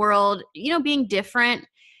out in the world, being different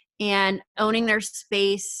and owning their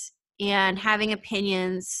space and having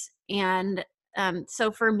opinions. And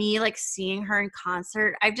so for me, like seeing her in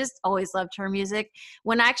concert, I've just always loved her music.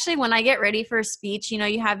 When I get ready for a speech,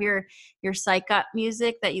 you have your psych up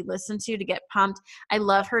music that you listen to get pumped. I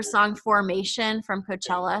love her song Formation from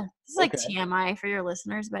Coachella. This is like Okay. TMI for your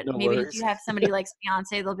listeners, but No maybe if worries. you have somebody who likes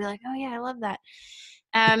Beyonce, they'll be like, oh yeah, I love that.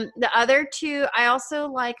 The other two, I also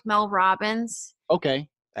like Mel Robbins. Okay.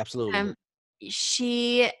 Absolutely. Um,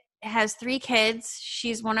 she has 3 kids.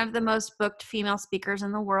 She's one of the most booked female speakers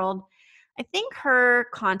in the world. I think her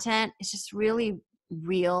content is just really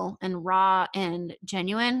real and raw and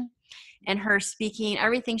genuine. And her speaking,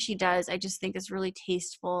 everything she does, I just think is really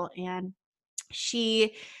tasteful. And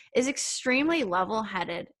she is extremely level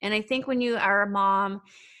headed. And I think when you are a mom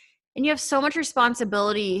and you have so much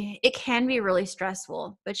responsibility, it can be really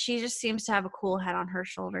stressful, but she just seems to have a cool head on her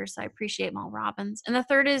shoulders. So I appreciate Mel Robbins. And the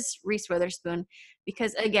third is Reese Witherspoon,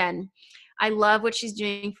 because again, I love what she's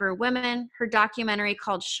doing for women. Her documentary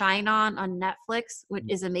called Shine On Netflix, which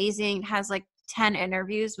is amazing. It has like 10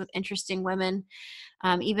 interviews with interesting women.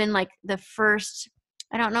 Even like the first,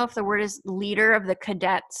 I don't know if the word is leader of the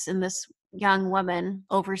cadets, and this young woman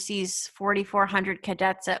oversees 4,400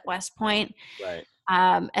 cadets at West Point. Right.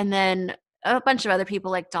 And then a bunch of other people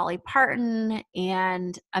like Dolly Parton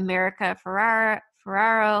and America Ferraro,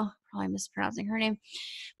 probably mispronouncing her name.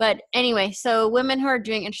 But anyway, so women who are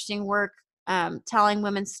doing interesting work, telling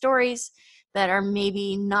women's stories that are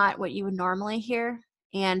maybe not what you would normally hear.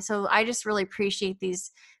 And so I just really appreciate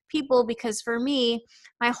these people, because for me,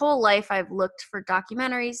 my whole life I've looked for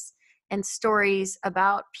documentaries and stories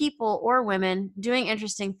about people or women doing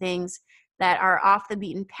interesting things that are off the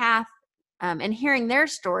beaten path, and hearing their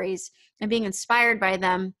stories and being inspired by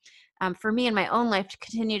them, for me in my own life to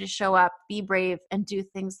continue to show up, be brave, and do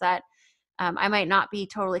things that I might not be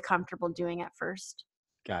totally comfortable doing at first.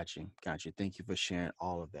 Gotcha. Thank you for sharing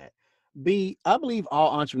all of that. B, I believe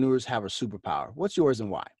all entrepreneurs have a superpower. What's yours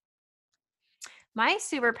and why? My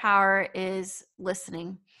superpower is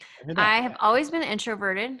listening. I hear that. I have always been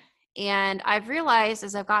introverted, and I've realized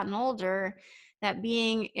as I've gotten older that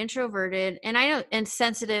being introverted, and I know, and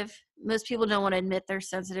sensitive, most people don't want to admit they're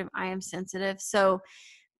sensitive. I am sensitive. So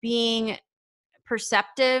being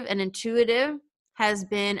perceptive and intuitive has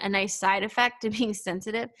been a nice side effect to being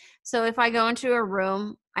sensitive. So if I go into a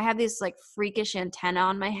room, I have this like freakish antenna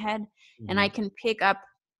on my head, and I can pick up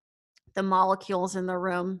the molecules in the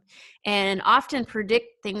room and often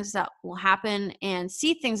predict things that will happen and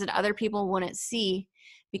see things that other people wouldn't see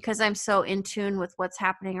because I'm so in tune with what's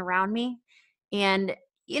happening around me. And,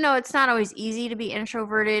 it's not always easy to be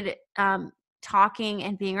introverted. Talking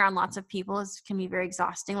and being around lots of people can be very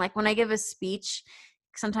exhausting. Like when I give a speech,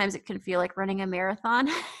 sometimes it can feel like running a marathon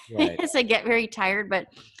Right. as I get very tired. But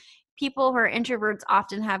people who are introverts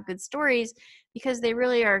often have good stories because they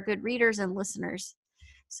really are good readers and listeners.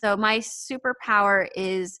 So my superpower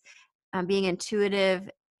is being intuitive,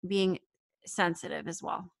 being sensitive as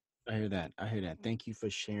well. I hear that. Thank you for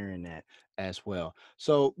sharing that as well.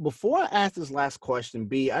 So before I ask this last question,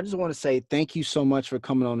 B, I just want to say thank you so much for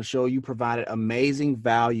coming on the show. You provided amazing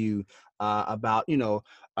value about,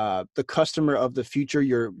 the customer of the future,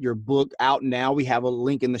 your book out now. We have a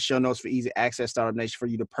link in the show notes for easy access, Startup Nation, for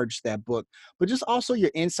you to purchase that book, but just also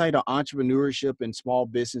your insight on entrepreneurship and small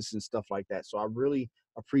business and stuff like that. So I really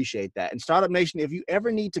appreciate that. And Startup Nation, if you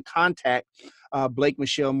ever need to contact Blake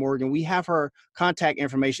Michelle Morgan, we have her contact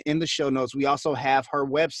information in the show notes. We also have her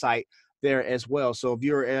website there as well. So if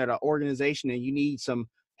you're at an organization and you need some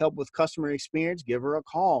help with customer experience, give her a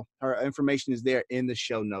call. Her information is there in the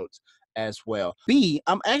show notes as well. B,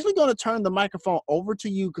 I'm actually going to turn the microphone over to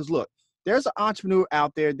you because look, there's an entrepreneur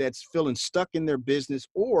out there that's feeling stuck in their business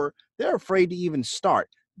or they're afraid to even start.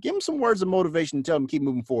 Give them some words of motivation and tell them to keep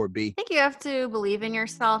moving forward, B. I think you have to believe in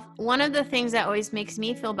yourself. One of the things that always makes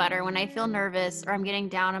me feel better when I feel nervous or I'm getting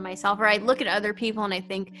down on myself, or I look at other people and I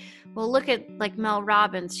think, well, look at like Mel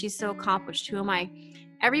Robbins. She's so accomplished. Who am I?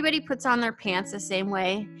 Everybody puts on their pants the same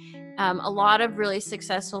way. A lot of really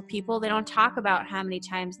successful people, they don't talk about how many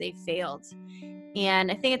times they failed. And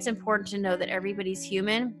I think it's important to know that everybody's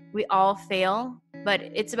human. We all fail, but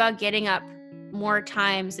it's about getting up more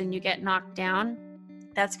times than you get knocked down.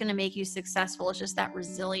 That's going to make you successful. It's just that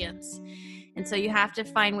resilience. And so you have to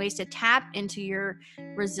find ways to tap into your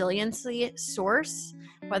resiliency source,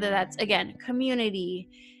 whether that's, again, community,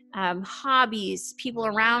 hobbies, people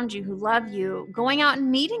around you who love you, going out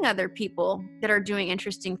and meeting other people that are doing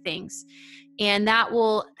interesting things. And that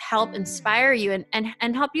will help inspire you and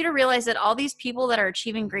help you to realize that all these people that are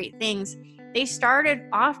achieving great things, they started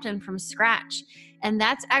often from scratch. And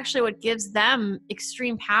that's actually what gives them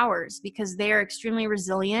extreme powers because they are extremely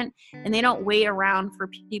resilient and they don't wait around for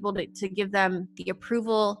people to give them the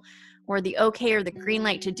approval or the okay or the green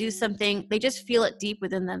light to do something. They just feel it deep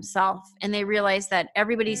within themselves and they realize that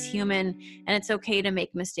everybody's human and it's okay to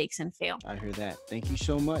make mistakes and fail. I hear that. Thank you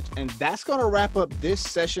so much. And that's going to wrap up this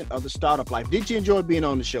session of the Startup Life. Did you enjoy being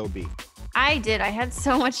on the show, B? I did. I had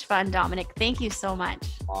so much fun, Dominic. Thank you so much.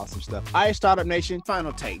 Awesome stuff. All right, Startup Nation,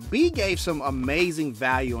 final take. B gave some amazing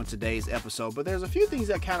value on today's episode, but there's a few things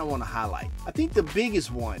I kind of want to highlight. I think the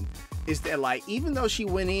biggest one is that, like, even though she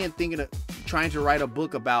went in thinking of trying to write a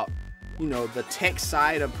book about, the tech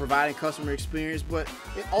side of providing customer experience, but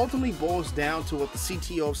it ultimately boils down to what the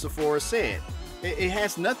CTO of Sephora said. It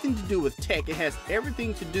has nothing to do with tech. It has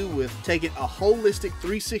everything to do with taking a holistic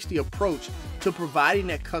 360 approach to providing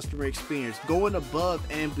that customer experience, going above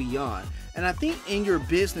and beyond. And I think in your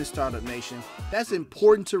business, Startup Nation, that's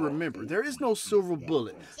important to remember. There is no silver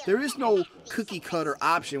bullet. There is no cookie cutter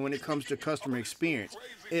option when it comes to customer experience.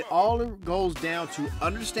 It all goes down to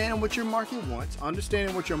understanding what your market wants,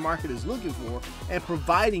 understanding what your market is looking for, and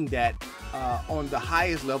providing that on the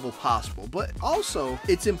highest level possible. But also,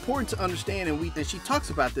 it's important to understand, and she talks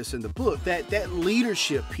about this in the book, that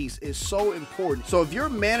leadership piece is so important. So if your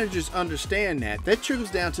managers understand that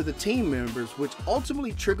trickles down to the team members, which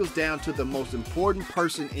ultimately trickles down to the most important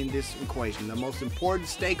person in this equation, the most important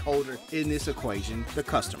stakeholder in this equation, the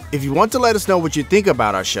customer. If you want to let us know what you think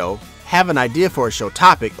about our show, have an idea for a show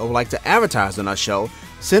topic, or would like to advertise on our show,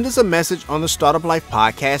 send us a message on the Startup Life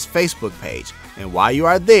Podcast Facebook page. And while you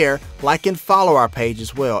are there, like and follow our page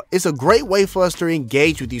as well. It's a great way for us to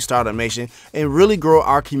engage with you, Startup Nation, and really grow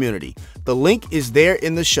our community. The link is there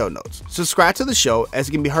in the show notes. Subscribe to the show as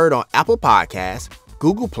it can be heard on Apple Podcasts,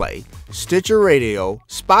 Google Play, Stitcher Radio,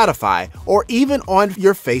 Spotify, or even on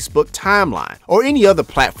your Facebook timeline or any other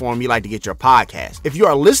platform you like to get your podcast. If you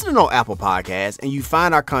are listening on Apple Podcasts and you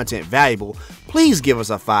find our content valuable, please give us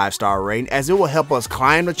a 5-star rating, as it will help us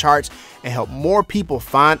climb the charts and help more people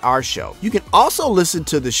find our show. You can also listen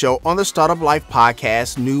to the show on the Startup Life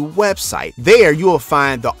Podcast new website. There you will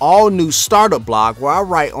find the all-new startup blog where I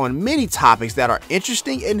write on many topics that are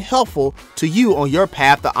interesting and helpful to you on your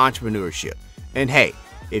path to entrepreneurship. And hey,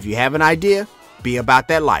 if you have an idea, be about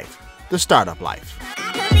that life, the startup life.